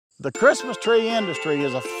The Christmas tree industry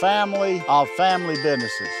is a family of family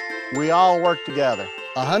businesses. We all work together.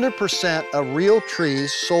 100% of real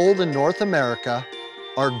trees sold in North America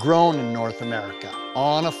are grown in North America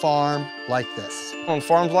on a farm like this. On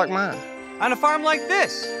farms like mine. On a farm like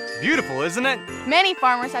this. Beautiful, isn't it? Many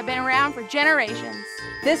farmers have been around for generations.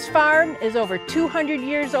 This farm is over 200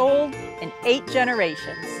 years old in 8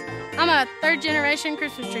 generations. I'm a 3rd generation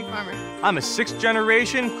Christmas tree farmer. I'm a 6th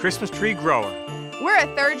generation Christmas tree grower. We're a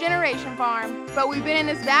 3rd generation farm, but we've been in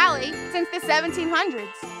this valley since the 1700s.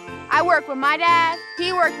 I work with my dad,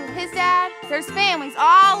 he worked with his dad. There's families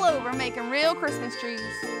all over making real Christmas trees.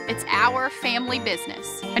 It's our family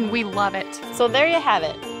business, and we love it. So there you have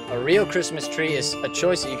it. A real Christmas tree is a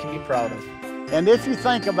choice that you can be proud of. And if you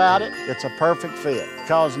think about it, it's a perfect fit,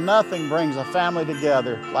 because nothing brings a family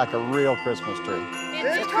together like a real Christmas tree.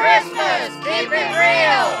 It's Christmas! Keep it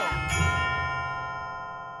real!